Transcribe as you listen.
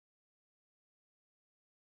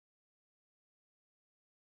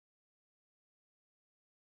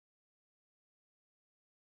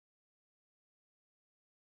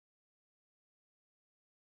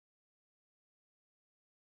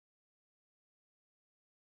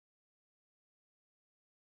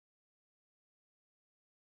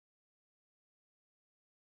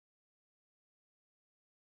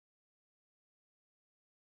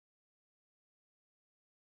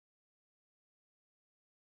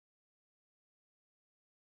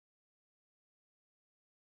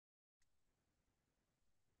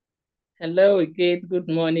Hello again, good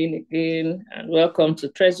morning again, and welcome to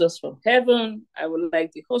Treasures from Heaven. I would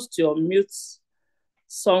like the host to unmute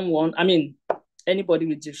anybody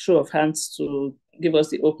with a show of hands to give us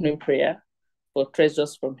the opening prayer for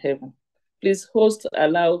Treasures from Heaven. Please, host,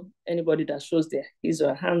 allow anybody that shows his or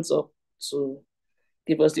her hands up to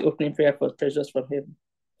give us the opening prayer for Treasures from Heaven.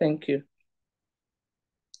 Thank you.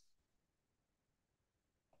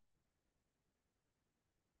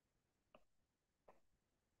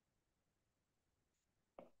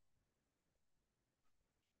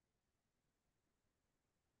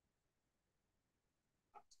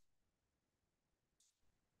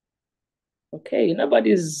 Okay,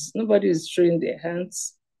 nobody's showing their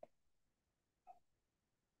hands.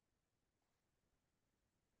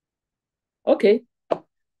 Okay,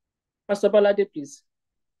 Pastor Balade, please.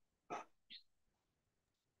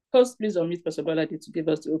 Host, please unmute Pastor Balade to give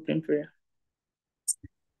us the opening prayer.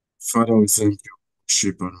 Father, we thank you,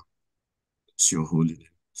 Shepherd. It's your holy name.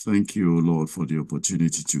 Thank you, Lord, for the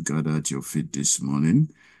opportunity to gather at your feet this morning.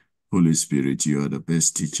 Holy Spirit, you are the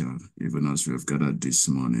best teacher. Even as we have gathered this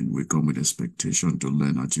morning, we come with expectation to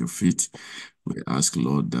learn at your feet. We ask,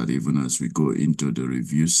 Lord, that even as we go into the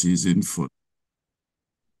review season, for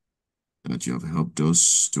that you have helped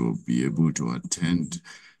us to be able to attend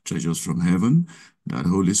Treasures from Heaven, that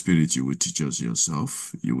Holy Spirit, you will teach us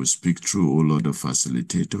yourself. You will speak through, O Lord, the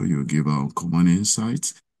facilitator. You will give our common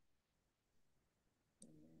insights.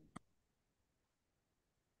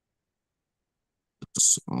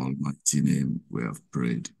 Almighty name we have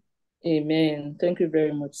prayed. Amen. Thank you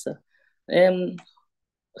very much, sir.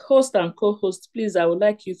 Host and co-host, please, I would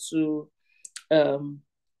like you to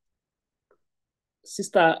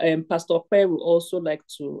Sister Pastor Pei would also like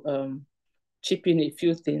to chip in a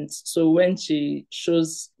few things. So when she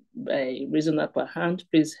shows by raising up her hand,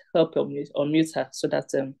 please help unmute her so that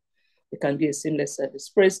it can be a seamless service.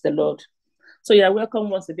 Praise the Lord. So yeah,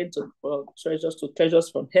 welcome once again to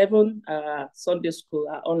Treasures from Heaven, Sunday school,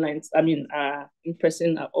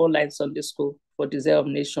 in-person, online Sunday school for the Desire of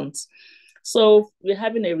Nations. So we're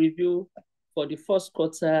having a review for the first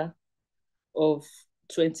quarter of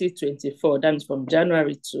 2024. That is from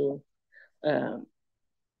January to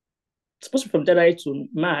supposed to be from January to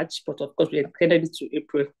March, but of course we extended it to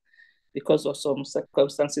April because of some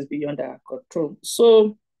circumstances beyond our control.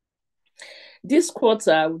 So this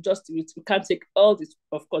quarter, we can't take all this,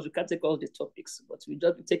 of course, we can't take all the topics, but we'll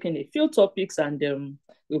just be taking a few topics and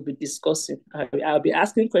we'll be discussing. I'll be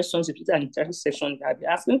asking questions. If it's an interactive session, I'll be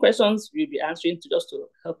asking questions. We'll be answering just to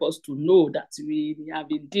help us to know that we have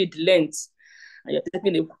indeed learned. And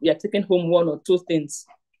you're taking home one or two things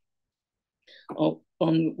on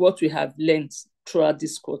what we have learned throughout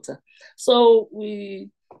this quarter. So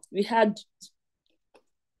we had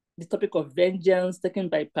the topic of vengeance taken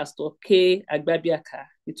by Pastor K. Agbabiaka.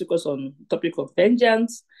 He took us on the topic of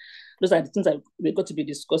vengeance. Those are the things that we're going to be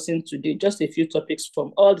discussing today. Just a few topics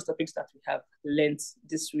from all the topics that we have learned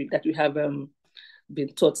this week, that we have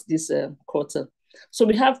been taught this quarter. So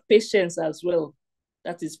we have patience as well.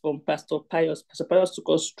 That is from Pastor Pius. Pastor Pius took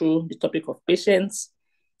us through the topic of patience.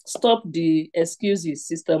 Stop the excuses.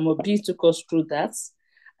 Sister Mobi took us through that.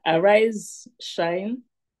 Arise, shine,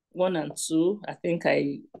 1 and 2. I think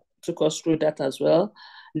I took us through that as well.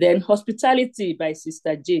 Then hospitality by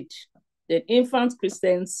Sister Jade. Then infant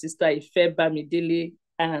Christians, Sister Ife Bamidele,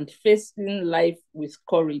 and facing life with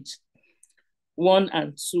courage, 1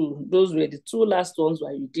 and 2. Those were the two last ones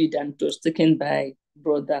where you did, and it was taken by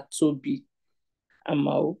Brother Toby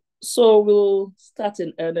Amau. So we'll start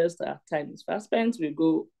in earnest. Our time is fast spent. We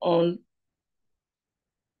go on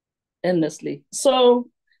endlessly.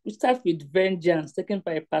 So we start with vengeance taken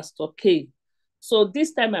by Pastor K. So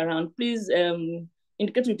this time around, please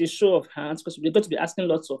indicate with a show of hands, because we're going to be asking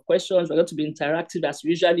lots of questions. We're going to be interactive as we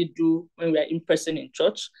usually do when we are in person in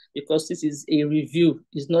church, because this is a review.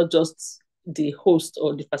 It's not just the host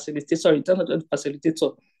or the facilitator. Sorry, it's not just the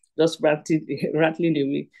facilitator just rattling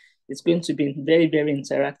away. It's going to be very, very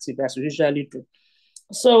interactive as we usually do.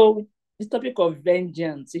 So the topic of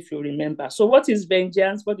vengeance, if you remember. So what is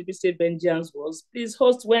vengeance? What did we say vengeance was? Please,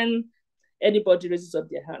 host, when anybody raises up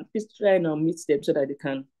their hand, please try and unmute them so that they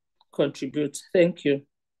can contribute. Thank you.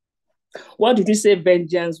 What did you say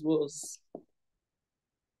vengeance was?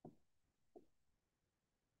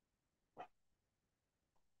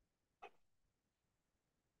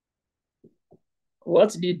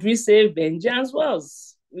 What did we say vengeance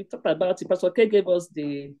was? We talked about it. Pastor K gave us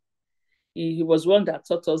he was one that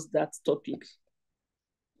taught us that topic.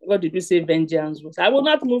 What did we say vengeance was? I will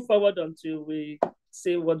not move forward until we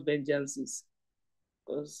say what vengeance is,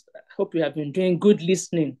 because I hope we have been doing good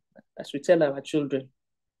listening as we tell our children.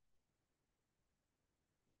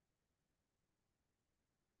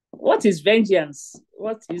 What is vengeance?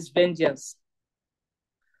 What is vengeance?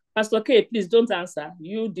 Pastor K, please don't answer.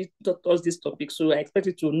 You did taught us this topic, so I expect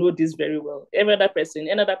you to know this very well. Another person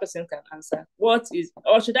can answer. What is,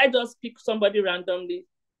 or should I just pick somebody randomly?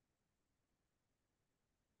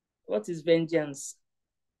 What is vengeance?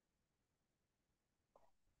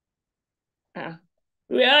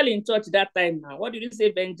 We were all in church that time now. What did you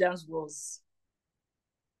say vengeance was?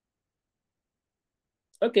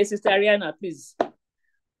 Okay, Sister Ariana, please.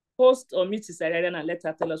 Host or meet Sister Ariana and let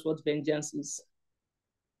her tell us what vengeance is.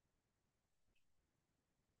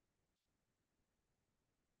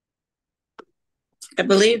 I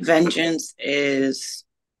believe vengeance is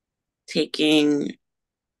taking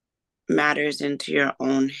matters into your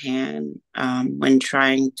own hand when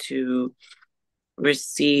trying to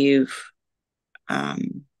receive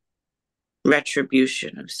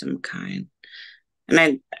retribution of some kind.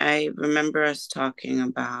 And I remember us talking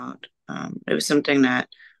about, it was something that,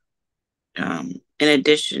 in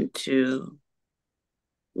addition to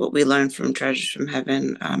what we learned from Treasures from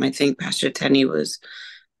Heaven, I think Pastor Tenny was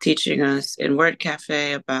teaching us in Word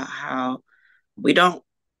Cafe about how we don't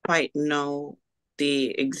quite know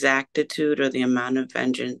the exactitude or the amount of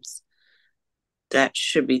vengeance that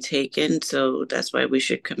should be taken. So that's why we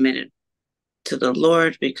should commit it to the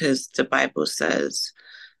Lord, because the Bible says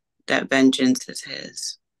that vengeance is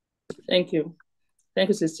his. Thank you. Thank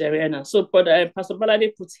you, Sister Ariana. So Pastor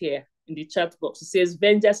Balade put here in the chat box, it says,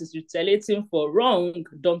 vengeance is retaliating for wrong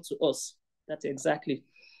done to us. That's exactly.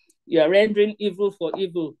 You are rendering evil for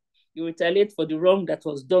evil. You retaliate for the wrong that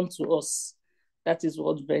was done to us. That is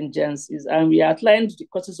what vengeance is. And we outlined the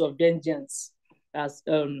causes of vengeance as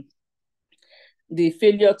the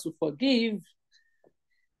failure to forgive.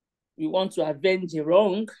 We want to avenge a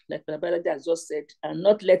wrong, like Balade has just said, and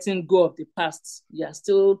not letting go of the past. You are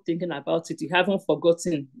still thinking about it. You haven't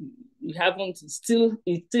forgotten. You haven't, it's still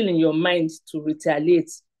in your mind to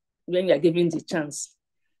retaliate when you are given the chance.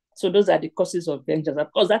 So those are the causes of vengeance.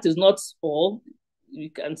 Of course, that is not all. You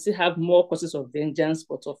can still have more causes of vengeance,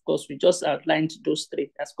 but of course, we just outlined those three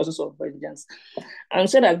as causes of vengeance. And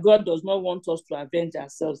said that God does not want us to avenge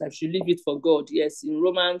ourselves, that we should leave it for God. Yes, in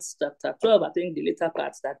Romans chapter 12, I think the later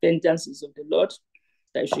part, that vengeance is of the Lord,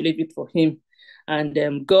 that we should leave it for him.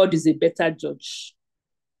 And God is a better judge.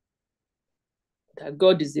 That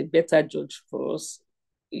God is a better judge for us.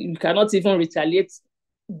 You cannot even retaliate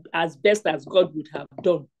as best as God would have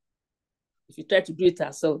done if you try to do it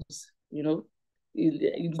ourselves.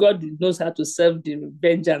 God knows how to serve the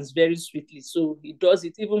vengeance very sweetly. So he does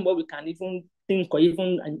it even more we can even think or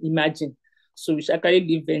even imagine. So we should actually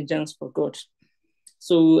leave vengeance for God.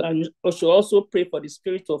 So, and we should also pray for the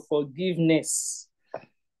spirit of forgiveness.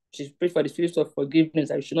 We should pray for the spirit of forgiveness,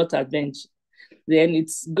 that we should not avenge. Then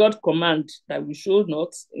it's God's command that we should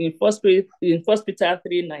not. In 1 Peter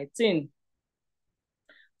 3:19.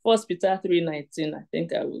 1 Peter 3:19, I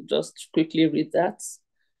think I will just quickly read that.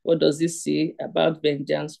 What does this say about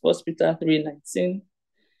vengeance? 1 Peter 3:19.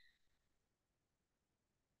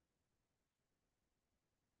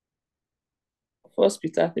 First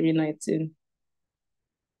Peter 3:19.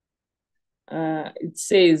 It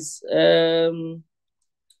says,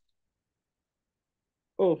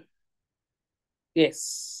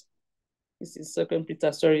 yes. This is 2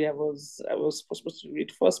 Peter. Sorry, I was supposed to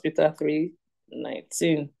read 1 Peter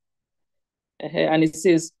 3:19. And it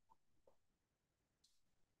says,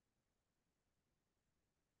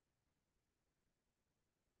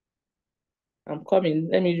 I'm coming.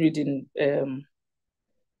 Let me read in.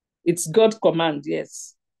 It's God's command.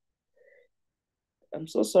 Yes. I'm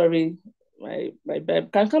so sorry. My Bible.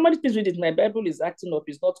 Can somebody please read it? My Bible is acting up.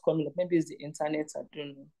 It's not coming up. Maybe it's the internet. I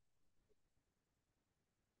don't know.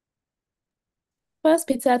 1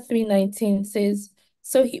 Peter 3:19 says,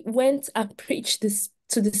 so he went and preached this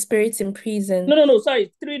to the spirits in prison. No.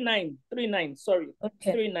 Sorry, 3:9. Sorry,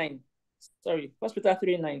 okay. 3:9. Sorry, 1 Peter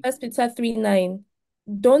 3:9. 1 Peter 3:9.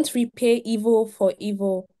 Don't repay evil for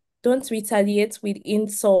evil. Don't retaliate with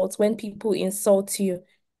insults when people insult you.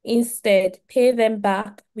 Instead, pay them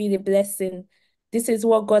back with a blessing. This is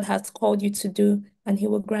what God has called you to do, and he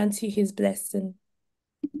will grant you his blessing.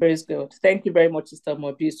 Praise God. Thank you very much, Sister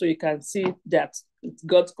Mobi. So you can see that it's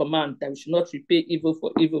God's command that we should not repay evil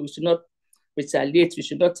for evil. We should not retaliate. We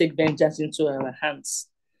should not take vengeance into our hands.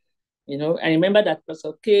 And remember that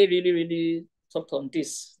Pastor K really, really talked on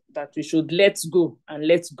this, that we should let go and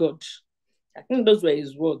let God. I think those were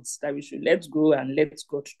his words, that we should let go and let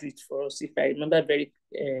God do it for us, if I remember very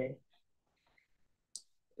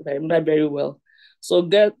well. So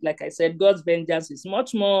God, like I said, God's vengeance is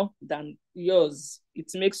much more than yours.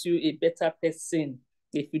 It makes you a better person.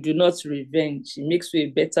 If you do not revenge, it makes you a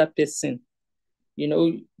better person. You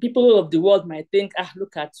know, people of the world might think,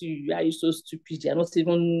 look at you, are you so stupid? You're not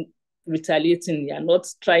even retaliating, you're not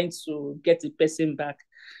trying to get the person back.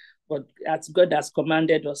 But as God has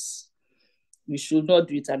commanded us, we should not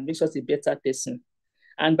do it and make us a better person.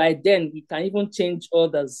 And by then, we can even change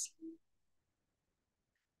others.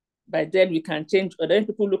 By then, we can change others. When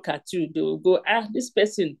people look at you, they will go, this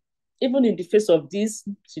person, even in the face of this,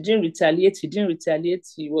 he didn't retaliate,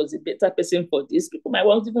 he was a better person for this. People might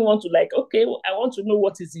even want to okay, I want to know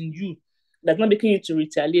what is in you that's not making you to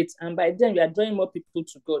retaliate. And by then, we are drawing more people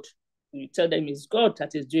to God. We tell them it's God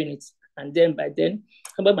that is doing it. And then by then,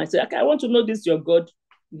 somebody might say, okay, I want to know this, your God.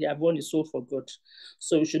 We have won the soul for God.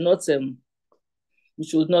 So we should not revenge,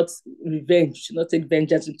 we should not take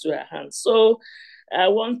vengeance into our hands. So I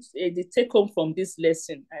want the take home from this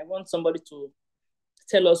lesson. I want somebody to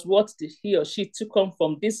tell us what he or she took home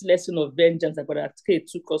from this lesson of vengeance that Brother K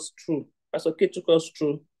took us through. Pastor K took us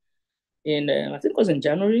through in, I think it was in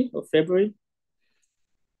January or February.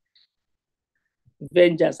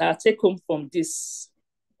 Vengeance. I'll take home from this.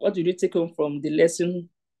 What did you take home from the lesson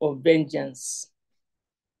of vengeance?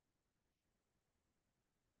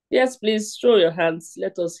 Yes, please show your hands.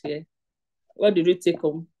 Let us hear. What did you take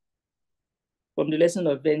home from the lesson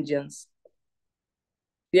of vengeance?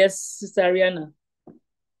 Yes, Sister Ariana.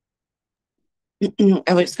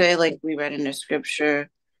 I would say, like we read in the scripture,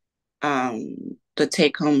 the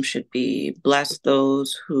take home should be bless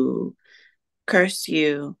those who curse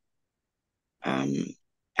you,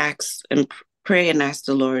 ask and pray and ask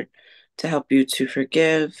the Lord to help you to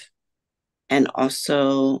forgive, and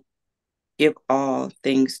also give all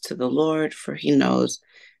things to the Lord, for he knows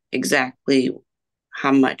exactly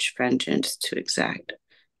how much vengeance to exact.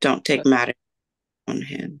 Don't take matters on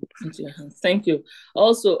him. Thank you.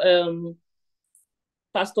 Also,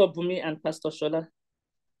 Pastor Bunmi and Pastor Shola.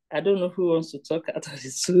 I don't know who wants to talk out of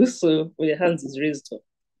the two, so your hands is raised up.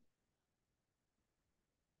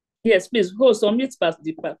 Yes, please. Host, unmute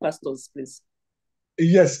the pastors, please.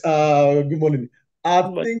 Yes, good morning. I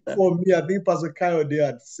think Pastor Kayode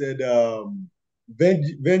had said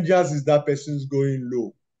vengeance is that person's going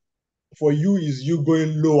low. For you is you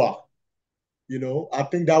going lower. You know, I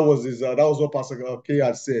think that was what Pastor K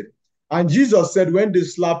had said. And Jesus said, when they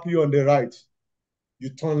slap you on the right, you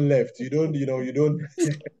turn left. You don't.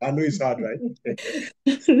 I know it's hard, right?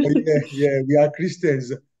 But yeah, we are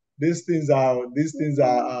Christians. These things are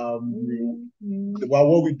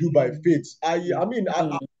what we do by faith. I mean,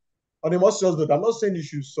 on a more serious note, I'm not saying you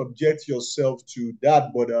should subject yourself to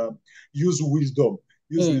that, but use wisdom.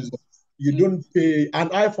 Use wisdom. You don't pay an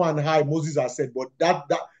eye for an eye, Moses has said, but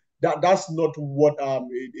that's not what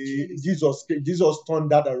Jesus turned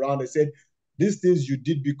that around and said, these things you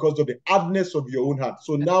did because of the hardness of your own heart.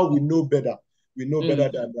 So now we know better. We know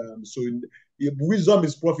better than wisdom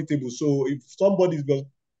is profitable. So if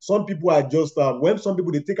some people are just when some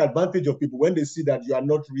people, they take advantage of people when they see that you are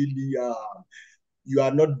not really you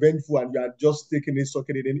are not vengeful and you are just taking it,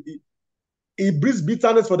 sucking it in. It brings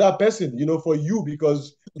bitterness for that person, for you,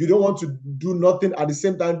 because you don't want to do nothing. At the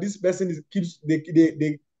same time, this person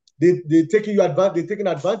they taking you advantage, they're taking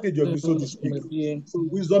advantage of you, so to speak. So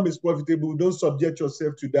wisdom is profitable. Don't subject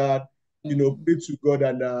yourself to that. Pray to God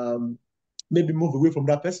and maybe move away from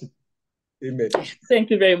that person. Amen.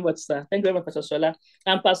 Thank you very much, sir. Thank you very much, Pastor Shola.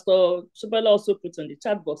 And Pastor Subala also put on the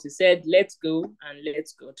chat box, he said, let's go and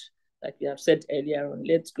let's God. Like we have said earlier on,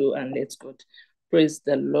 let's go and let's God. Praise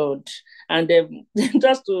the Lord. And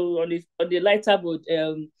just on the lighter mood,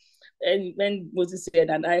 and when Moses said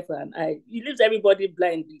an eye for an eye, he leaves everybody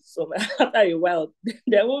blind. So after a while,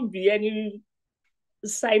 there won't be any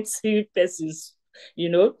sight-seeing persons,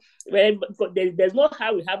 where there's no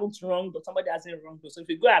how we haven't wronged or somebody hasn't wronged us. So if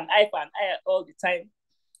you go an eye for an eye all the time,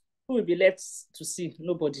 who will be left to see?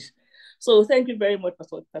 Nobody. So thank you very much,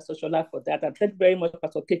 Pastor Shola, for that. And thank you very much,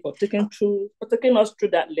 Pastor K, for taking us through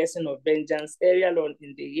that lesson of vengeance earlier on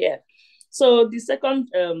in the year. So the second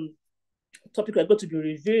topic we're going to be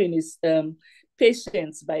reviewing is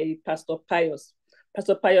patience by Pastor Pius.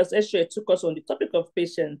 Pastor Pius Eshe took us on the topic of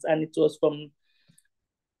patience, and it was from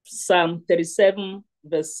Psalm 37,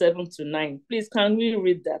 verse 7 to 9. Please, can we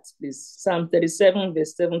read that, please? Psalm 37,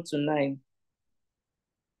 verse 7 to 9.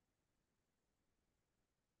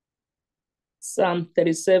 Psalm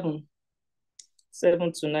 37,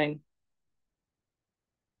 7 to 9.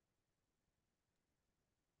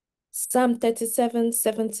 Psalm 37,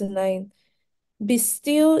 7 to 9. Be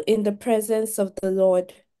still in the presence of the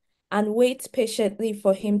Lord and wait patiently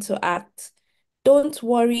for him to act. Don't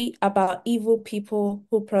worry about evil people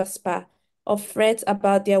who prosper or fret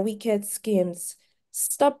about their wicked schemes.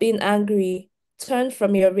 Stop being angry. Turn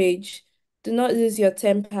from your rage. Do not lose your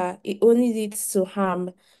temper. It only leads to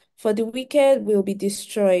harm. For the wicked will be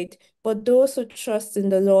destroyed, but those who trust in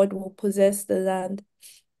the Lord will possess the land.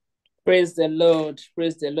 Praise the Lord.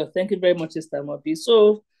 Praise the Lord. Thank you very much, Sister Mobi.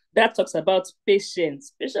 So that talks about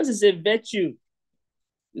patience. Patience is a virtue.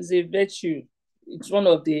 It's a virtue. It's one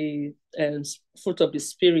of the fruit of the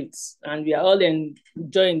spirit, and we are all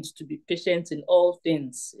enjoined to be patient in all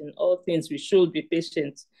things. In all things, we should be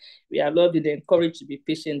patient. We are loved and encouraged to be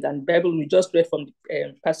patient. And the Bible we just read from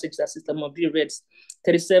the passage that Sister Mobi read,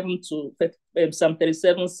 37 to Psalm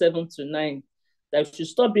 37, 7-9, that we should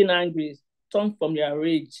stop being angry, turn from your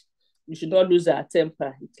rage. We should not lose our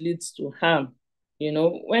temper. It leads to harm. You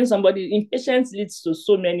know, when somebody impatience leads to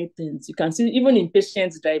so many things. You can see even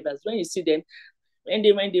impatient drivers, when you see them, when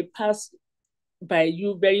they pass by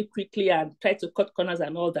you very quickly and try to cut corners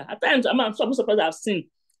and all that. At times, I'm surprised I've seen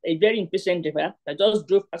a very impatient driver that just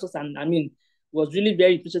drove past us and was really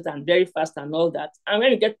very impatient and very fast and all that. And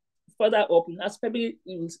when you get further up, that's probably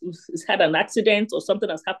he's had an accident or something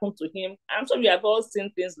has happened to him. I'm sure we have all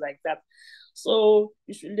seen things like that. So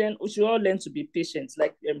we should all learn to be patient.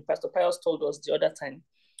 Like Pastor Pius told us the other time,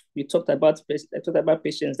 we talked about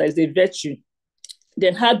patience. That is a virtue.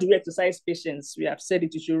 Then how do we exercise patience? We have said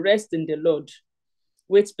it. You should rest in the Lord.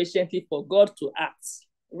 Wait patiently for God to act.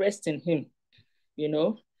 Rest in Him. You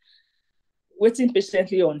know, waiting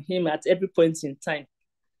patiently on Him at every point in time.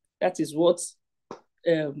 That is what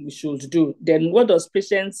we should do. Then what does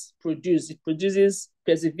patience produce? It produces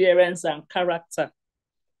perseverance and character.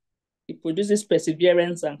 It produces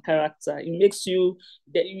perseverance and character. It makes you,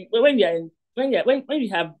 when you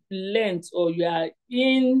have learned or you are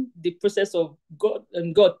in the process of God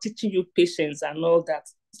and God teaching you patience and all that,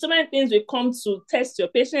 so many things will come to test your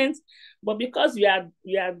patience. But because you are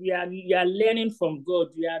learning from God,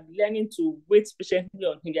 you are learning to wait patiently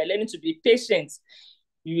on Him. You are learning to be patient.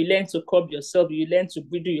 You learn to curb yourself. You learn to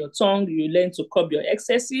bridle your tongue. You learn to curb your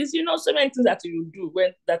excesses. You know, so many things that you do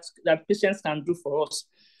when that patience can do for us.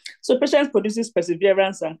 So patience produces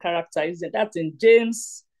perseverance and character. That's in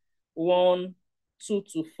James 1,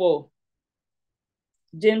 2-4.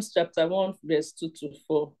 James chapter 1, verse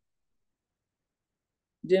 2-4.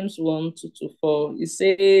 James 1, 2-4. It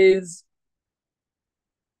says,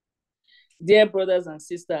 dear brothers and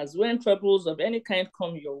sisters, when troubles of any kind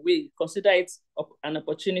come your way, consider it an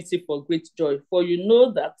opportunity for great joy. For you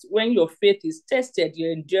know that when your faith is tested,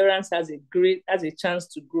 your endurance has a chance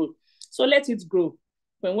to grow. So let it grow.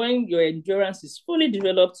 When your endurance is fully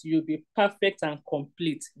developed, you'll be perfect and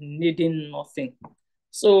complete, needing nothing.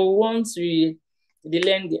 So once we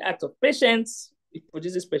learn the art of patience, it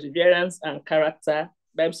produces perseverance and character.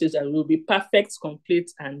 The Bible says that we'll be perfect,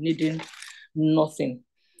 complete, and needing nothing.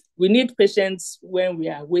 We need patience when we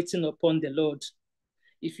are waiting upon the Lord.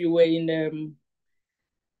 If you were in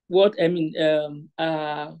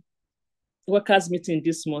workers' meeting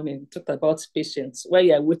this morning, talked about patience. While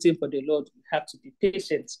you are waiting for the Lord, you have to be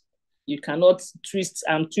patient. You cannot twist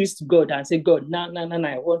God and say, God, no,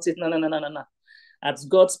 I want it, no. At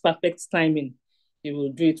God's perfect timing, He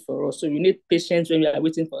will do it for us. So we need patience when we are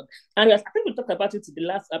waiting for. And I think we talked about it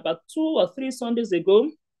about 2 or 3 Sundays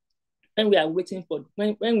ago, when we are waiting for,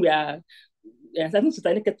 when we are, I think Sister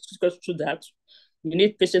Donnyc took us through that. We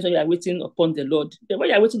need patience when you are waiting upon the Lord. Then when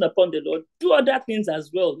you are waiting upon the Lord, do other things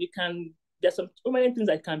as well. There's so many things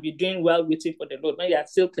that you can be doing while waiting for the Lord. When you are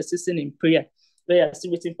still persisting in prayer, when you are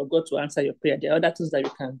still waiting for God to answer your prayer, there are other things that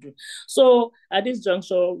you can do. So at this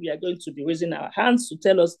juncture, we are going to be raising our hands to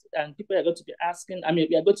tell us, and people are going to be asking,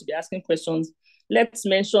 we are going to be asking questions. Let's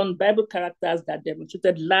mention Bible characters that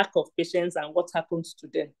demonstrated lack of patience and what happened to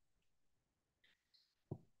them.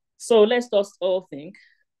 So let's just all think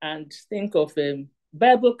of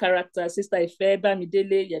Bible character. Sister Ife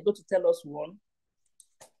Bamidele, you're going to tell us one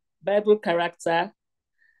Bible character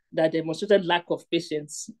that demonstrated lack of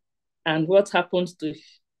patience and what happened to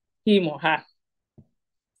him or her.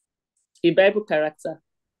 A Bible character.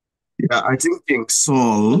 Yeah, I think King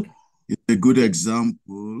Saul is a good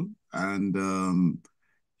example, and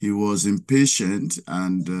he was impatient,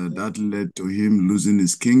 and that led to him losing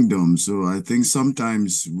his kingdom. So I think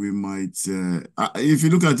sometimes we might, if you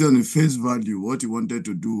look at it on the face value, what he wanted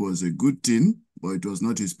to do was a good thing, but it was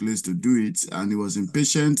not his place to do it. And he was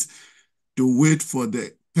impatient to wait for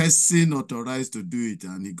the person authorized to do it,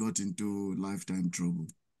 and he got into lifetime trouble.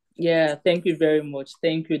 Yeah, thank you very much.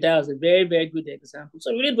 Thank you. That was a very, very good example.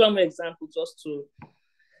 So we need one more example just to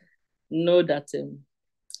know that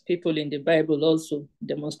people in the Bible also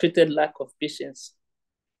demonstrated lack of patience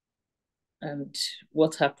and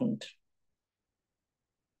what happened.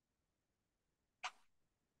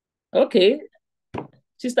 Okay.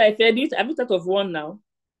 Sister Ife, have you thought of one now?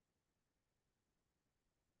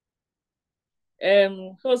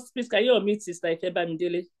 Host, please, can you unmute Sister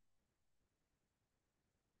Ifebamidele?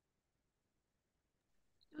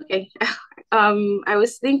 Okay. I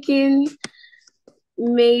was thinking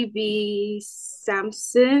maybe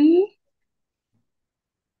Samson.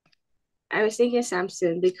 I was thinking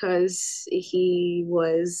Samson because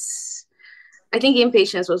I think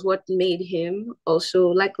impatience was what made him also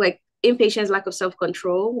like impatience, lack of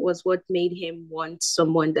self-control was what made him want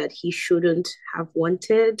someone that he shouldn't have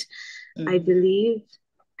wanted. I believe.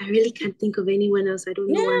 I really can't think of anyone else. I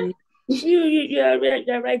don't know why.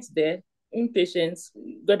 You're right there. Impatience.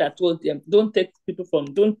 God had told them, don't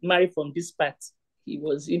marry from this path. He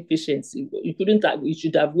was impatient. He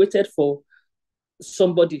should have waited for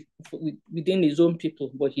somebody within his own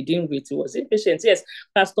people, but he didn't wait. He was impatient. Yes,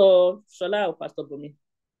 Pastor Shola or Pastor Bunmi?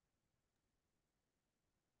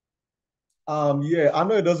 Yeah, I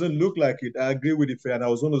know it doesn't look like it. I agree with Ife, and I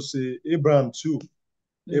was going to say Abraham too.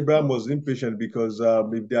 Abraham was impatient because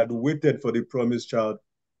if they had waited for the promised child,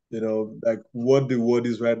 like what the word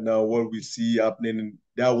is right now, what we see happening,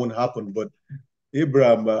 that won't happen. But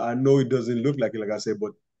Abraham, I know it doesn't look like it, like I said,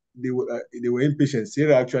 but they were impatient.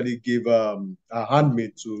 Sarah actually gave a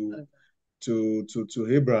handmaid to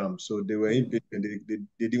Abraham, so they were impatient. They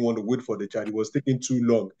didn't want to wait for the child. It was taking too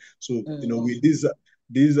long. So with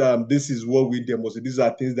this is what we demonstrate. These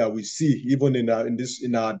are things that we see even in our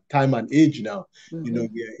time and age now. We are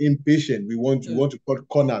impatient. We want to cut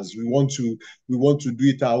corners. We want to do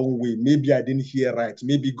it our own way. Maybe I didn't hear right.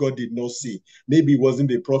 Maybe God did not say. Maybe it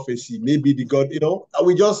wasn't a prophecy. Maybe the God,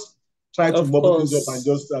 we just try to mop things up and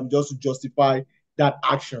just justify that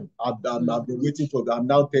action. I've been waiting for that. I'm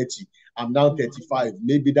now 30. I'm now 35.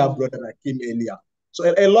 Maybe that brother that came earlier.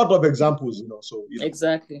 So a lot of examples,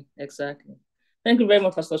 Exactly. Thank you very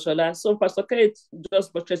much, Pastor Shola. So Pastor Kate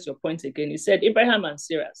just buttressed your point again. He said Abraham and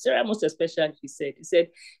Sarah. Sarah most especially, he said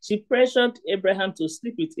she pressured Abraham to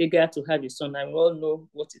sleep with Hagar to have a son. And we all know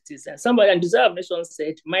what it is. And somebody, and Desire of Nation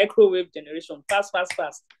said, microwave generation, fast.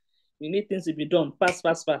 We need things to be done, fast.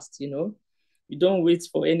 You don't wait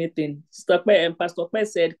for anything. Pastor Kwe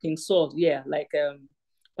said King Saul, like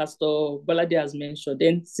Pastor Bolade has mentioned.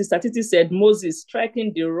 Then Sister Titi said Moses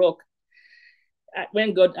striking the rock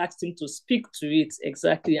when God asked him to speak to it,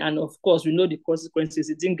 exactly. And of course, we know the consequences.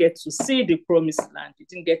 He didn't get to see the promised land.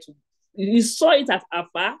 He saw it at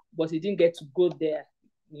afar, but he didn't get to go there,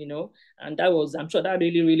 and that was, I'm sure that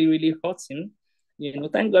really hurt him.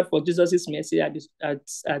 Thank God for Jesus' mercy at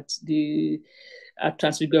the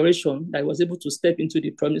transfiguration, that he was able to step into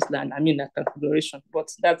the promised land. At transfiguration,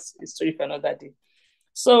 but that's a story for another day.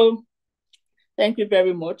 So thank you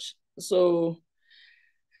very much. So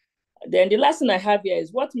then the last thing I have here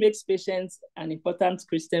is what makes patience an important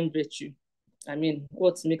Christian virtue?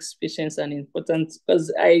 What makes patience an important,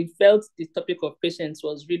 because I felt the topic of patience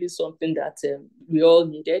was really something that we all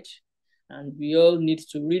needed, and we all need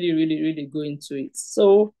to really go into it.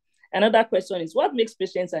 So another question is, what makes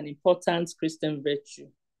patience an important Christian virtue?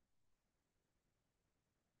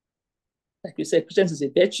 Like you said, patience is a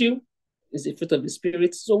virtue, is a fruit of the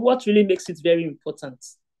Spirit. So what really makes it very important?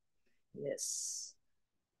 Yes.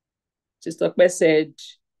 Sister Kwe said,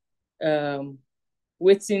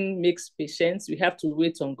 waiting makes patience. We have to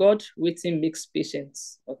wait on God. Waiting makes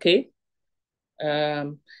patience. Okay.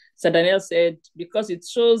 Sir Daniel said, because it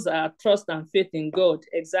shows our trust and faith in God.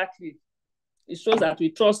 Exactly. It shows that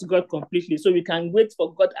we trust God completely. So we can wait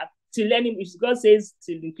for God till if God says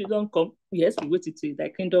till the kingdom come. Yes, we wait till the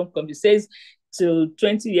kingdom come. He says till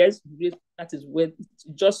 20 years, that is when it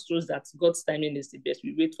just shows that God's timing is the best.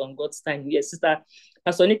 We wait for God's time. Yes, Sister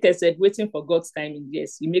Pastor Nika said, waiting for God's timing.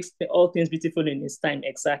 Yes, He makes all things beautiful in His time.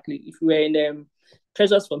 Exactly. If we were in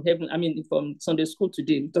Treasures from Heaven, from Sunday school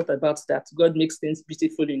today, we talked about that. God makes things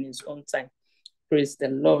beautiful in His own time. Praise the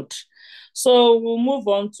Lord. So we'll move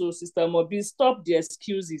on to Sister Mobi. Stop the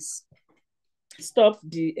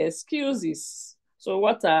excuses. So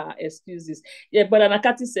what are excuses? Yeah, Brother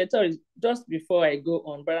Nakati said, sorry, just before I go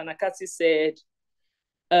on, Brother Nakati said,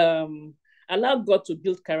 allow God to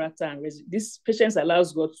build character and this patience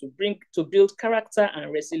allows God to build character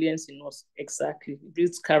and resilience in us. Exactly,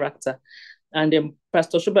 builds character. And then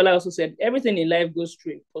Pastor Shobala also said, everything in life goes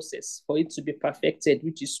through a process for it to be perfected,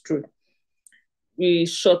 which is true. We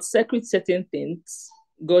short-circuit certain things.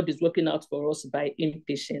 God is working out for us by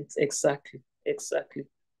impatience. Exactly.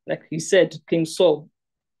 Like he said, King Saul,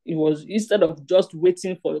 it was, instead of just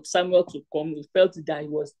waiting for Samuel to come, he felt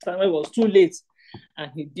that Samuel was too late,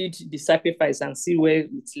 and he did the sacrifice and see where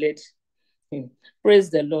it led him. Praise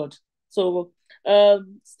the Lord. So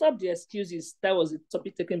stop the excuses. That was a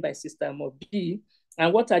topic taken by Sister Mobi.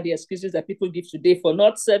 And what are the excuses that people give today for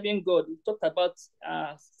not serving God? We talked about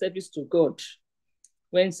service to God.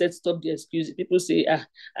 when it said stop the excuses, people say, I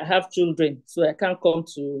have children, so I can't come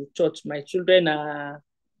to church. My children are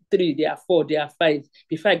 3, they are 4, they are 5.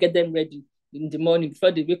 Before I get them ready in the morning,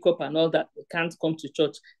 before they wake up and all that, they can't come to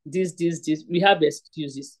church. This. We have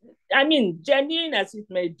excuses. I mean, genuine as it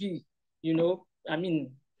may be, I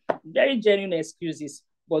mean, very genuine excuses.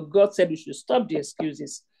 But God said we should stop the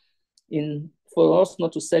excuses for us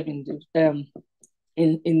not to serve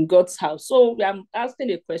in God's house. So I'm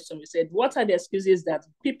asking a question. We said, what are the excuses that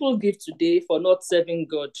people give today for not serving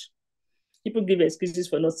God? People give excuses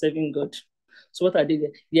for not serving God. So what are they?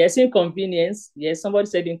 Yes, inconvenience. Yes, somebody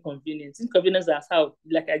said inconvenience. Inconvenience as how,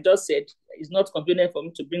 like I just said, it's not convenient for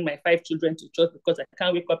me to bring my 5 children to church because I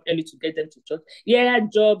can't wake up early to get them to church. Yeah,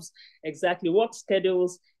 jobs, exactly. Work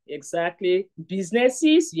schedules, exactly.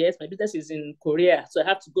 Businesses, yes, my business is in Korea, so I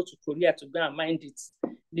have to go to Korea to go and mind it.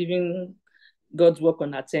 Leaving God's work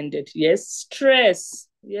unattended. Yes, stress.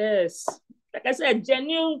 Yes, like I said,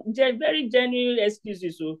 very genuine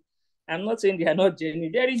excuses. So I'm not saying they are not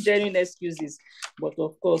genuine, very genuine excuses. But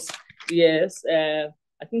of course, yes, I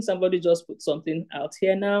think somebody just put something out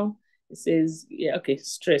here now. It says, yeah, okay,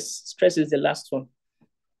 stress. Stress is the last one.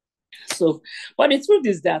 So, but the truth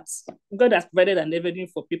is that God has provided an avenue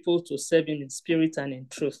for people to serve Him in spirit and in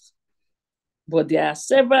truth. But there are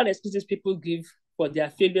several excuses people give for their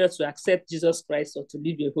failure to accept Jesus Christ or to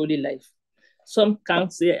live a holy life. Some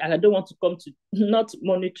can't say, I don't want to come to not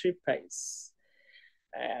monetary price.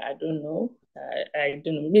 I don't know. I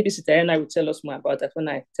don't know. Maybe Sitarena will tell us more about that when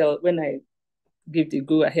I give the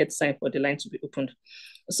go-ahead sign for the line to be opened.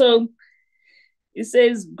 So it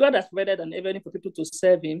says, God has provided an avenue for people to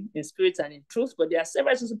serve Him in spirit and in truth, but there are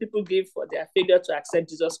several reasons people give for their failure to accept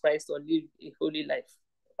Jesus Christ or live a holy life.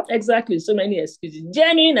 Exactly, so many excuses.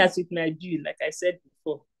 Genuine as it might be, like I said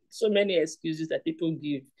before, so many excuses that people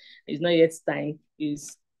give. It's not yet time,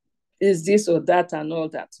 is this or that and all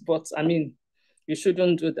that. But I mean, you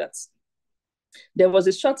shouldn't do that. There was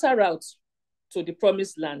a shorter route to the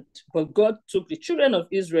promised land, but God took the children of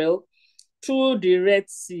Israel through the Red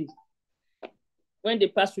Sea. When they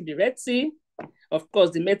passed through the Red Sea, of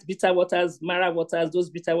course, they met bitter waters, Mara waters, those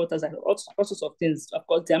bitter waters, and all sorts of things. Of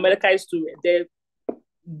course, the Amalekites too were there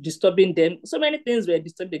disturbing them. So many things were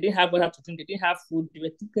disturbed. They didn't have water to drink. They didn't have food. They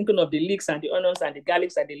were thinking of the leeks and the onions and the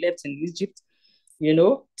garlics that they left in Egypt.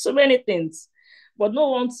 So many things. But no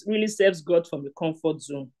one really serves God from a comfort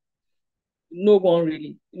zone. No one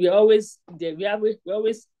really. We always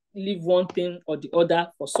leave one thing or the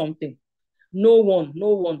other for something. No one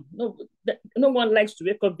likes to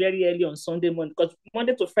wake up very early on Sunday morning, because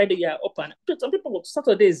Monday to Friday you are up, and some people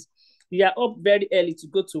Saturdays you are up very early to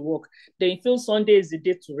go to work. Then you feel Sunday is the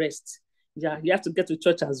day to rest. Yeah, you have to get to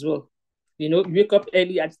church as well. You wake up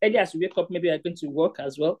early as you wake up, maybe you're going to work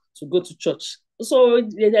as well to go to church. So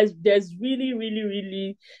there's really, really,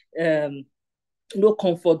 really no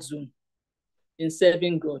comfort zone in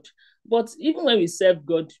serving God. But even when we serve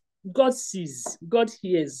God, God sees, God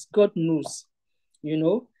hears, God knows,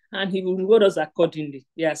 and He will reward us accordingly.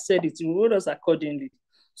 He has said it, He will reward us accordingly.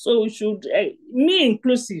 So we should, me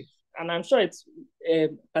inclusive, and I'm sure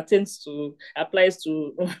it applies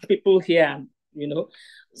to people here,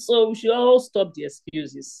 so we should all stop the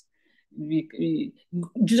excuses.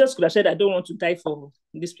 Jesus could have said, I don't want to die for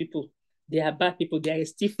these people. They are bad people, they are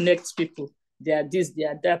stiff-necked people. They are this, they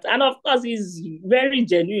are that. And of course, it's very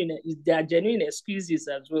genuine. There are genuine excuses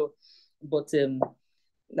as well. But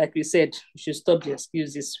like we said, we should stop the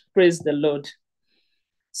excuses. Praise the Lord.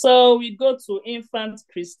 So we go to infant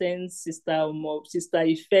Christians, Sister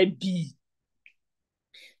Ife B.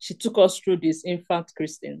 She took us through these infant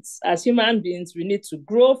Christians. As human beings, we need to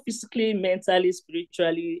grow physically, mentally,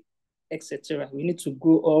 spiritually, etc. We need to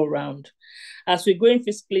grow all around. As we're growing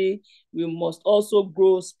physically, we must also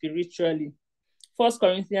grow spiritually. 1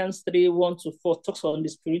 Corinthians 3:1-4 talks on the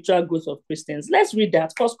spiritual growth of Christians. Let's read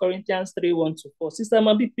that. 1 Corinthians 3:1-4. Sister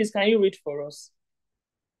Mabi, please, can you read for us?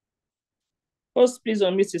 First, please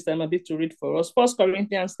unmute Sister Mabi to read for us. 1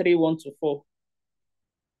 Corinthians 3:1-4.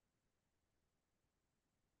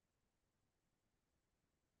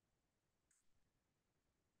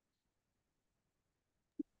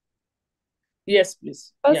 Yes,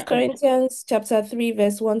 please. 1 Corinthians chapter 3,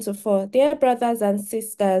 verse 1-4. Dear brothers and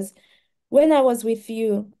sisters, when I was with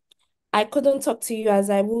you, I couldn't talk to you as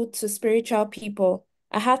I would to spiritual people.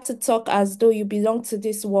 I had to talk as though you belonged to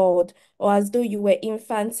this world, or as though you were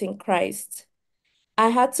infants in Christ. I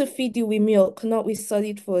had to feed you with milk, not with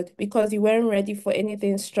solid food, because you weren't ready for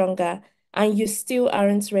anything stronger, and you still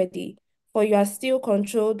aren't ready, for you are still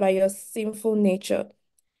controlled by your sinful nature.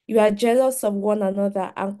 You are jealous of one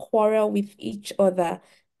another and quarrel with each other.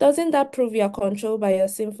 Doesn't that prove you are controlled by your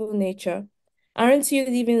sinful nature? Aren't you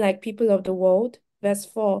living like people of the world? Verse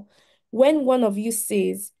 4. When one of you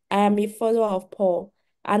says, I am a follower of Paul,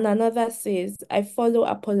 and another says, I follow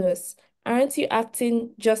Apollos, aren't you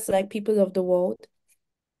acting just like people of the world?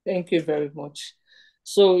 Thank you very much.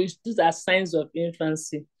 So these are signs of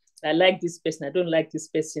infancy. I like this person. I don't like this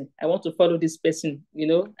person. I want to follow this person.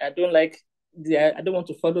 I don't want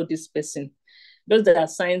to follow this person. Those are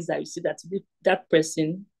signs that you see that that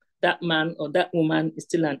person, that man or that woman is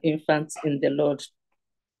still an infant in the Lord.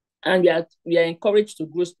 And we are encouraged to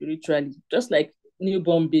grow spiritually, just like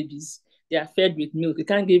newborn babies. They are fed with milk. You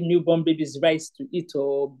can't give newborn babies rice to eat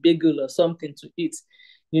or bagel or something to eat,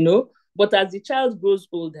 But as the child grows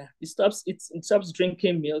older, it stops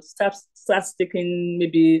drinking milk, starts taking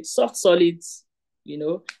maybe soft solids,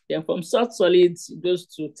 Then from soft solids, it goes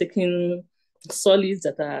to taking solids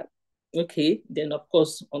that are okay. Then of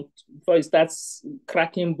course, before it starts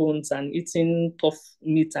cracking bones and eating tough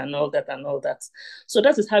meat and all that. So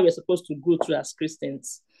that is how we're supposed to grow through as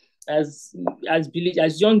Christians, as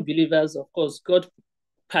young believers. Of course, God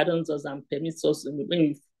pardons us and permits us when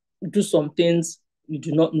we do some things we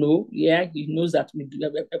do not know. Yeah, He knows that we're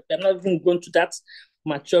not even going to that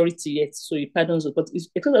maturity yet, so He pardons us. But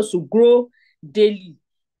it tells us to grow daily,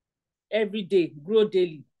 every day, grow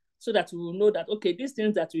daily, so that we will know that okay, these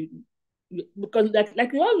things that because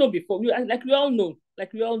like we all know before, we all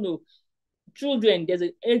know, children, there's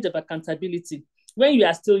an age of accountability. When you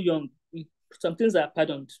are still young, some things are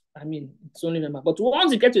pardoned. I mean, it's only normal. But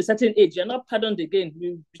once you get to a certain age, you're not pardoned again.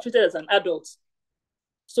 You'll be treated as an adult.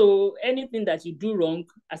 So anything that you do wrong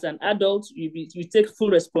as an adult, you take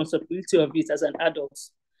full responsibility of it as an adult.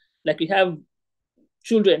 Like we have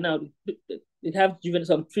children now,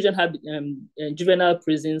 some children have juvenile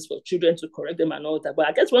prisons for children to correct them and all that. But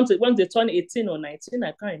I guess once they turn 18 or 19,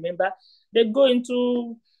 I can't remember, they go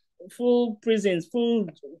into full prison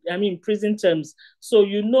terms. So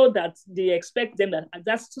you know that they expect them that at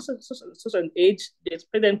that such an age, they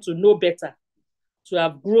expect them to know better, to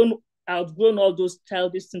have outgrown all those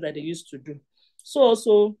childish things that they used to do. So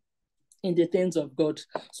also in the things of God.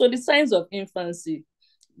 So the signs of infancy,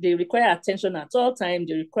 they require attention at all times.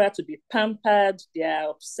 They require to be pampered. They are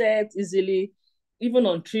upset easily, even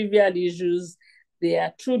on trivial issues. They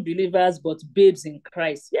are true believers, but babes in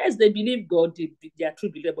Christ. Yes, they believe God. They are true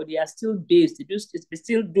believers, but they are still babes. They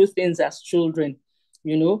still do things as children.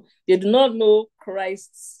 They do not know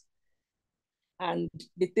Christ and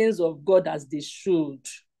the things of God as they should.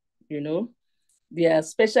 They are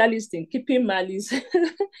specialists in keeping malice.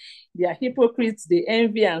 They are hypocrites. They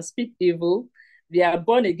envy and speak evil. They are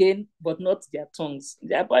born again, but not their tongues.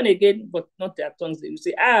 They are born again, but not their tongues. They will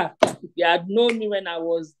say, if you had known me when I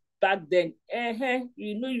was back then,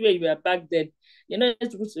 you know where you were back then. You're not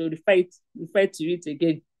supposed to refer to it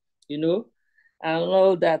again, and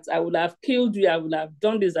all that. I would have killed you. I would have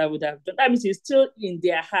done this. I would have done. That means it's still in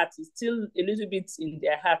their heart. It's still a little bit in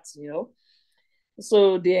their heart,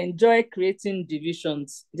 So they enjoy creating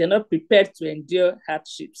divisions. They're not prepared to endure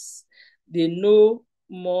hardships. They know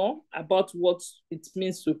more about what it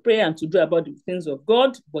means to pray and to do about the things of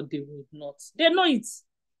God, but they will not. They know it,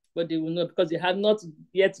 but they will not, because they have not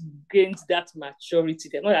yet gained that maturity.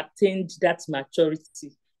 They've not attained that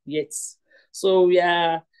maturity yet. So we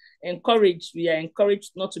are encouraged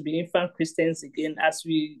not to be infant Christians again as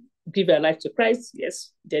we give our life to Christ.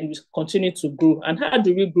 Yes, then we continue to grow. And how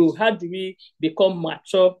do we grow? How do we become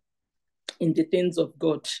mature in the things of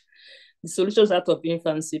God? The solutions out of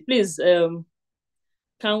infancy. Please,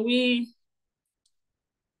 can we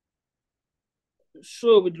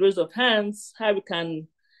show with raise of hands how we can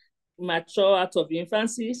mature out of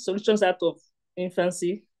infancy? Solutions out of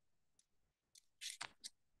infancy.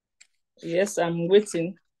 Yes, I'm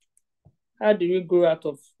waiting. How do we grow out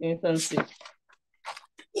of infancy?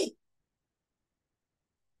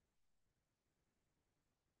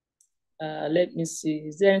 Let me see.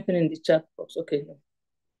 Is there anything in the chat box? Okay.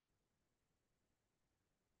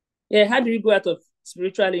 Yeah, how do we go out of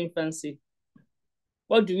spiritual infancy?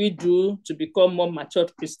 What do we do to become more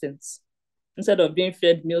matured Christians? Instead of being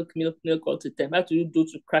fed milk all the time, how do you do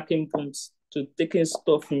to cracking bones, to taking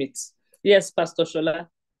stuffed meat? Yes, Pastor Shola.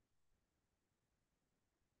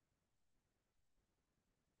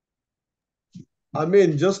 I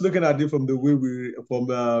mean, just looking at it from the way we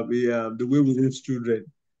raise children,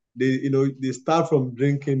 they start from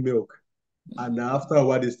drinking milk, and after a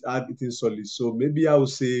while they start eating solid. So maybe I would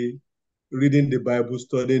say reading the Bible,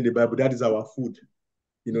 studying the Bible, that is our food.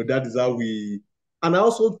 That is how we. And I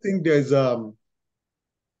also think there's also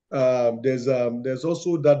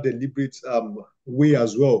that deliberate way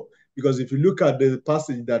as well, because if you look at the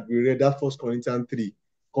passage that we read, that 1 Corinthians 3,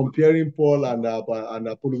 comparing Paul and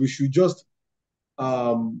Apollo, we should just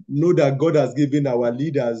know that God has given our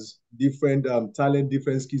leaders different talent,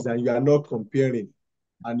 different skills, and you are not comparing,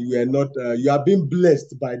 and you are not you are being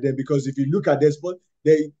blessed by them, because if you look at this, but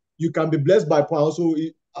you can be blessed by also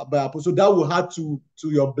by apostle, that will add to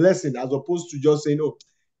your blessing, as opposed to just saying, oh,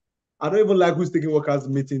 I don't even like who's taking workers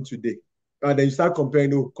meeting today, and then you start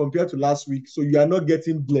comparing, oh, compared to last week, so you are not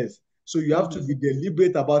getting blessed. So you have to be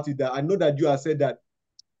deliberate about it. That I know that you have said that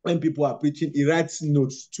when people are preaching, he writes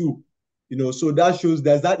notes too. So that shows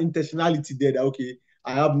there's that intentionality there, that okay,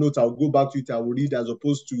 I have notes, I'll go back to it, I will read, as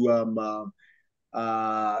opposed to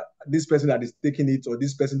this person that is taking it, or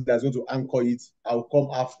this person that's going to anchor it, I'll come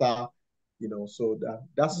after. So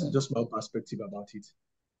that's just my perspective about it.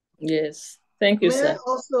 Yes, thank you, May sir. I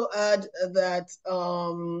also add that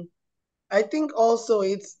I think also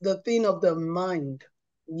it's the thing of the mind.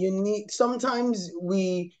 Sometimes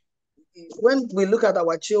when we look at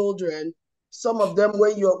our children, some of them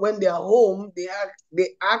when they're home, they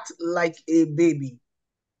act like a baby.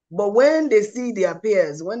 But when they see their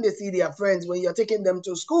peers, when they see their friends, when you're taking them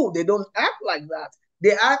to school, they don't act like that.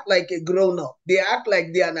 They act like a grown-up. They act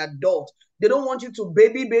like they're an adult. They don't want you to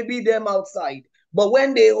baby them outside. But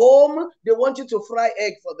when they're home, they want you to fry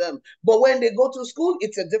egg for them. But when they go to school,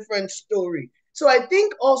 it's a different story. So I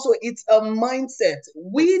think also it's a mindset.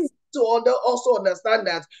 We need to also understand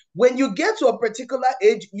that when you get to a particular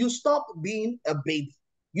age, you stop being a baby.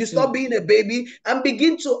 You stop being a baby and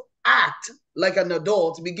begin to act like an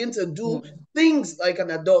adult, begin to do things like an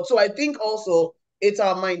adult. So I think also it's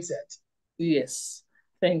our mindset. Yes,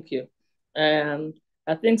 thank you.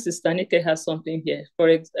 I think Sister Nike has something here.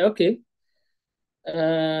 Okay.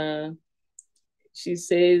 She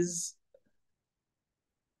says,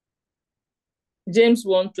 James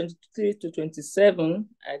 1:23-27,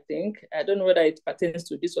 I think. I don't know whether it pertains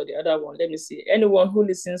to this or the other one. Let me see. Anyone who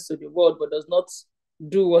listens to the word but does not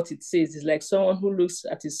do what it says is like someone who looks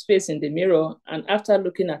at his face in the mirror and after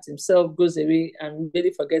looking at himself goes away and really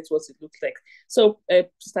forgets what it looks like. So,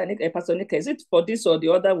 Pastor Nika, is it for this or the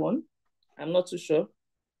other one? I'm not too sure.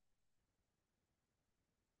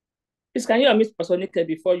 Please, can you unmute Pastor Nika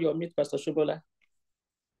before you unmute Pastor Shobola?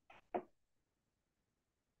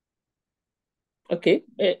 Okay,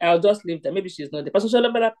 I'll just leave that. Maybe she's not there. Pastor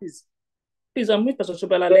Shobola, please unmute Pastor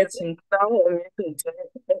Shobola. Let him.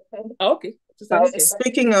 Okay.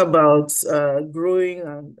 Speaking about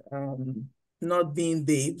growing and not being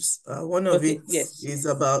babes, one of it is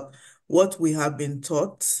about what we have been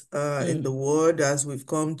taught in the word as we've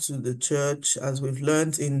come to the church, as we've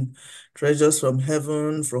learned in Treasures from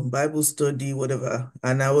Heaven, from Bible study, whatever.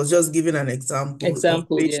 And I was just giving an example of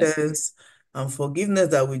patience and forgiveness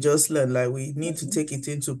that we just learned. Like we need to take it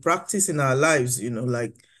into practice in our lives,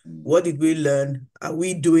 like what did we learn? Are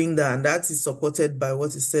we doing that? And that is supported by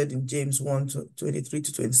what is said in James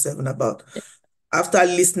 1:23-27 about after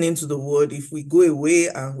listening to the word, if we go away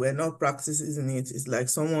and we're not practicing it, it's like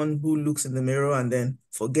someone who looks in the mirror and then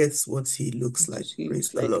forgets what he looks like. Praise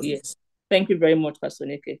the Lord. Yes. Thank you very much, Pastor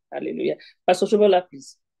Nike. Hallelujah. Pastor Shobola,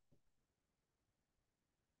 please.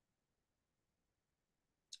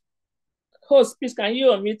 Host, please, can you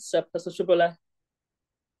unmute Pastor Shobola?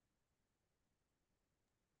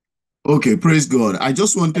 Okay, praise God. I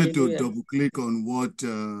just wanted to double click on what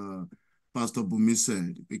Pastor Bunmi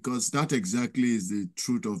said, because that exactly is the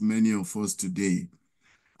truth of many of us today.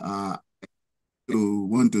 You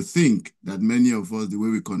want to think that many of us, the way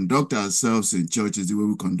we conduct ourselves in church is the way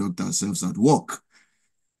we conduct ourselves at work.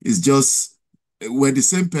 It's just, we're the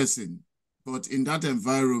same person, but in that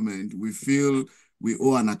environment, we feel we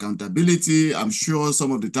owe an accountability. I'm sure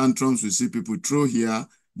some of the tantrums we see people throw here,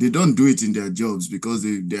 they don't do it in their jobs because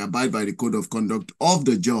they abide by the code of conduct of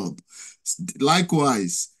the job.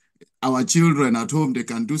 Likewise, our children at home, they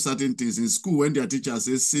can do certain things. In school, when their teacher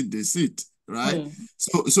says sit, they sit, right?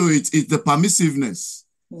 So it's the permissiveness.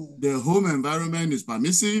 The home environment is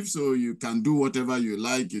permissive, so you can do whatever you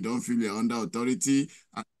like. You don't feel you're under authority.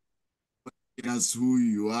 That's who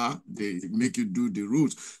you are. They make you do the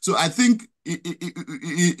rules. So I think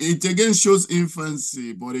it again shows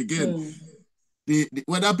infancy, but again,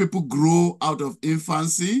 whether people grow out of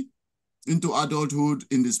infancy into adulthood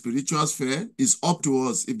in the spiritual sphere is up to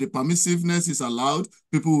us. If the permissiveness is allowed,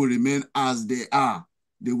 people will remain as they are.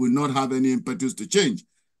 They will not have any impetus to change.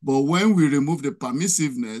 But when we remove the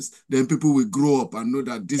permissiveness, then people will grow up and know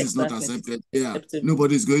that this is not accepted here.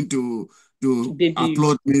 Nobody's going to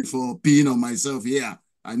applaud me for peeing on myself here.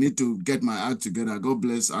 I need to get my act together. God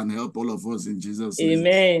bless and help all of us in Jesus' name.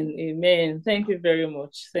 Amen. Amen. Thank you very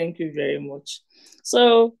much. Thank you very much.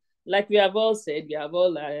 So, like we have all said, we have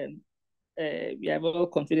all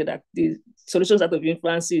concluded that the solutions out of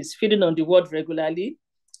infancy is feeding on the word regularly,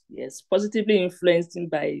 Yes, positively influenced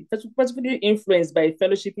by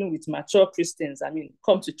fellowshipping with mature Christians. I mean,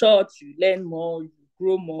 come to church, you learn more, you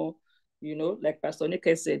grow more. You know, like Pastor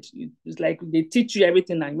Donnyc said, it's like they teach you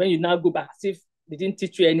everything, and when you now go back, as if they didn't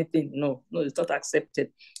teach you anything. No, it's not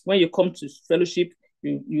accepted. When you come to fellowship,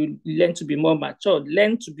 you learn to be more mature,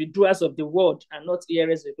 learn to be doers of the word and not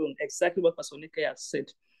hearers alone. Exactly what Pastor Donnyc has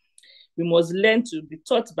said. We must learn to be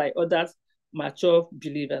taught by other mature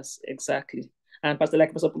believers. Exactly. And Pastor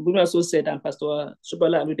Bunmi also said, and Pastor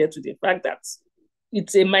Shobola alluded to the fact that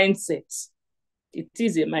it's a mindset. It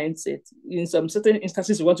is a mindset. In some certain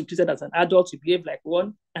instances, you want to be treated as an adult, to behave like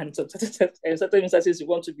one, and in certain instances, you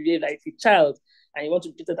want to behave like a child, and you want to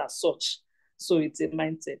be treated as such. So it's a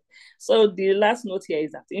mindset. So the last note here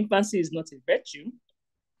is that infancy is not a virtue.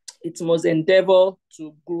 It must endeavor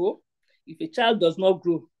to grow. If a child does not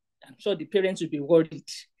grow, I'm sure the parents will be worried.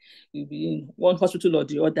 You'll be in one hospital or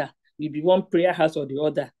the other. You'll be one prayer house or the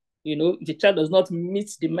other. You know, if a child does not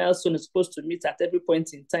meet the milestone it's supposed to meet at every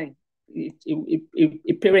point in time,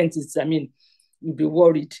 a parent is, you'll be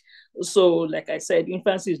worried. So, like I said,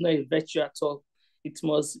 infancy is not a virtue at all. It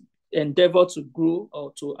must endeavor to grow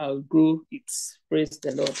or to outgrow its. Praise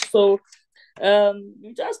the Lord. So,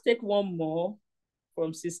 we just take one more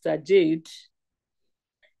from Sister Jade.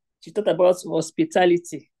 She talked about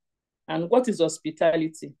hospitality. And what is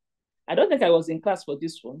hospitality? I don't think I was in class for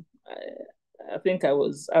this one. I think I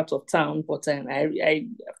was out of town, but I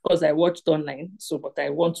of course I watched online. So, but I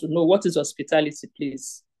want to know, what is hospitality,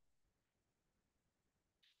 please?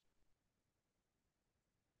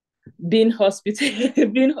 Being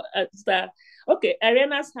hospitable, okay,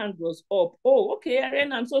 Ariana's hand was up. Oh, okay,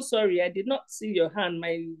 Ariana, I'm so sorry. I did not see your hand.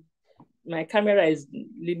 My camera is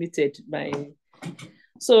limited.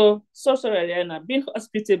 So sorry, Ariana. Being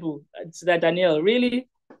hospitable, Daniel, really?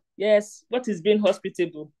 Yes. What is being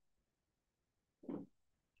hospitable?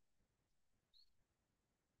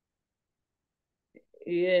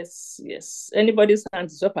 Yes. Anybody's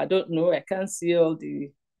hand is up? I don't know. I can't see all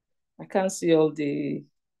the.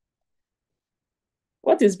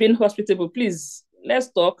 What is being hospitable? Please,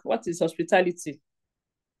 let's talk. What is hospitality?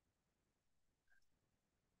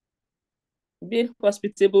 Being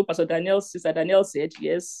hospitable, Sister Danielle said,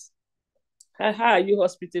 yes. How are you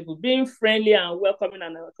hospitable? Being friendly and welcoming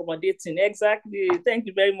and accommodating. Exactly. Thank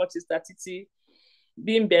you very much, Sister Titi.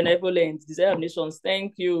 Being benevolent, desire of nations.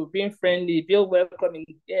 Thank you. Being friendly, being welcoming.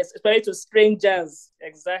 Yes, especially to strangers.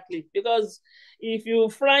 Exactly. Because if you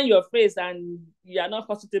frown your face and you are not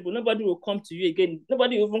hospitable, nobody will come to you again.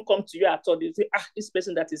 Nobody will even come to you at all. They say, this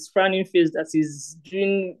person that is frowning face, that is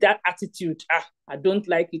doing that attitude, I don't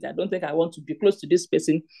like it. I don't think I want to be close to this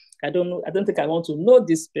person. I don't think I want to know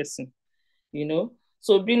this person. You know,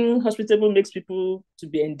 so being hospitable makes people to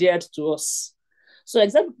be endeared to us. So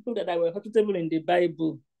example people that were hospitable in the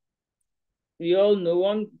Bible, we all know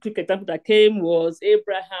one quick example that came was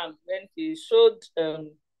Abraham, when he showed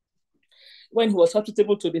when he was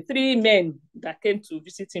hospitable to the 3 men that came to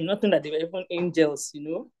visit him, nothing that they were even angels, you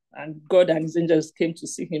know, and God and his angels came to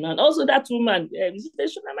see him. And also that woman,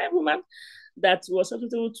 the Shunammite woman that was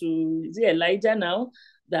hospitable to, is it Elijah now,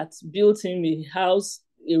 that built him a house,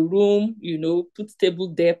 a room, you know, put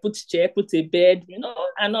table there, put chair, put a bed, you know,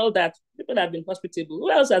 and all that. People have been hospitable.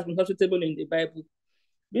 Who else has been hospitable in the Bible?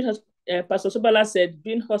 Pastor Sobala said,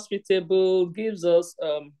 being hospitable gives us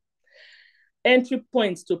entry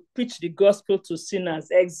points to preach the gospel to sinners.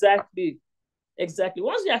 Exactly.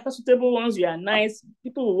 Once you are hospitable, once you are nice,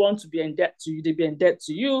 people will want to be in debt to you. They be in debt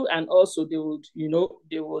to you, and also they would, you know,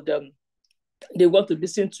 they want to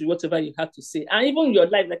listen to whatever you have to say. And even your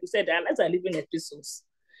life, like you said, our lives are living epistles.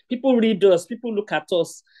 People read us, people look at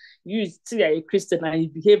us. You see you're a Christian and you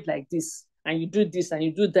behave like this, and you do this and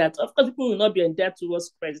you do that. Of course, people will not be in debt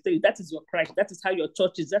towards Christ. They tell you that is your Christ, that is how your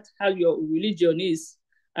church is, that's how your religion is.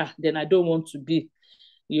 Then I don't want to be,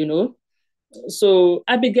 you know. So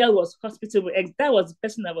Abigail was hospitable. That was the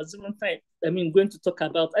person I was even going to talk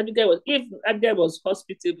about. If Abigail was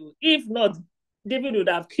hospitable, if not, David would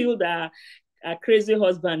have killed her crazy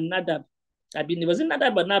husband, Nadab. It wasn't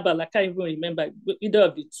Nadab or Nabal, I can't even remember either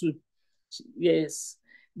of the two. Yes.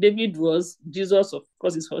 David was. Jesus, of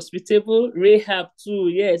course, is hospitable. Rahab too,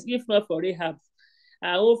 yes. If not for Rahab,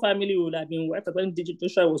 our whole family would have been wiped out when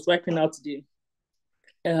Joshua was wiping out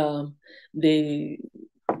when we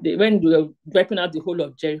were wiping out the whole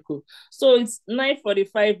of Jericho. So it's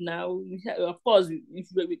 9:45 now. Of course,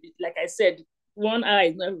 like I said, 1 hour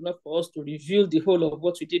is not enough for us to review the whole of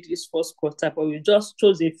what we did this first quarter, but we just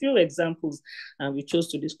chose a few examples and we chose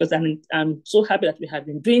to discuss. And I'm so happy that we have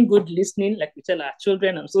been doing good listening, like we tell our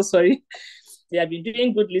children. I'm so sorry. We have been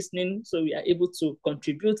doing good listening, so we are able to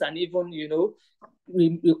contribute and even, you know,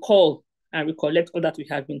 we recall and recollect all that we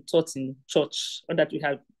have been taught in church, all that we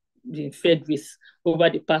have been fed with over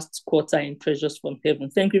the past quarter in Treasures from Heaven.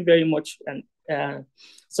 Thank you very much. And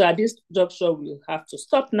so at this juncture, we'll have to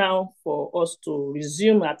stop now for us to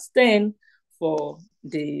resume at 10 for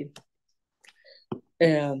the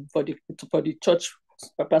church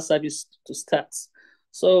Papa service to start.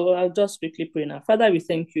 So I'll just quickly pray now. Father, we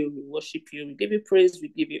thank you, we worship you, we give you praise, we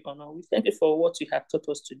give you honor. We thank you for what you have taught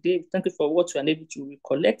us today. We thank you for what you are able to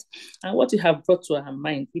recollect and what you have brought to our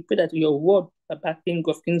mind. We pray that your word, Baba, King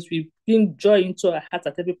of Kings, will bring joy into our heart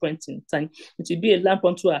at every point in time. It will be a lamp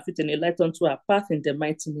unto our feet and a light unto our path in the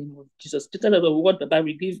mighty name of Jesus. Peter of the word, Baba,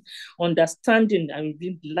 will give understanding and will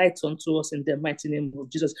bring light unto us in the mighty name of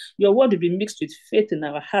Jesus. Your word will be mixed with faith in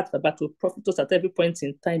our heart, Baba, to profit us at every point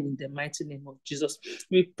in time in the mighty name of Jesus.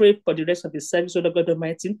 We pray for the rest of the service, Lord God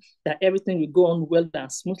Almighty, that everything will go on well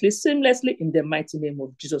and smoothly, seamlessly in the mighty name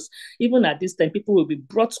of Jesus. Even at this time, people will be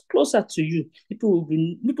brought closer to you. People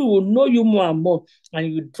will know you more and more, and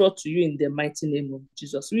you will draw to you in the mighty name of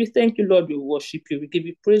Jesus. We thank you, Lord. We worship you. We give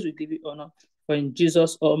you praise. We give you honor. For in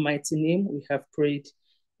Jesus' almighty name, we have prayed.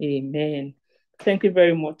 Amen. Thank you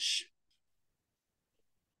very much.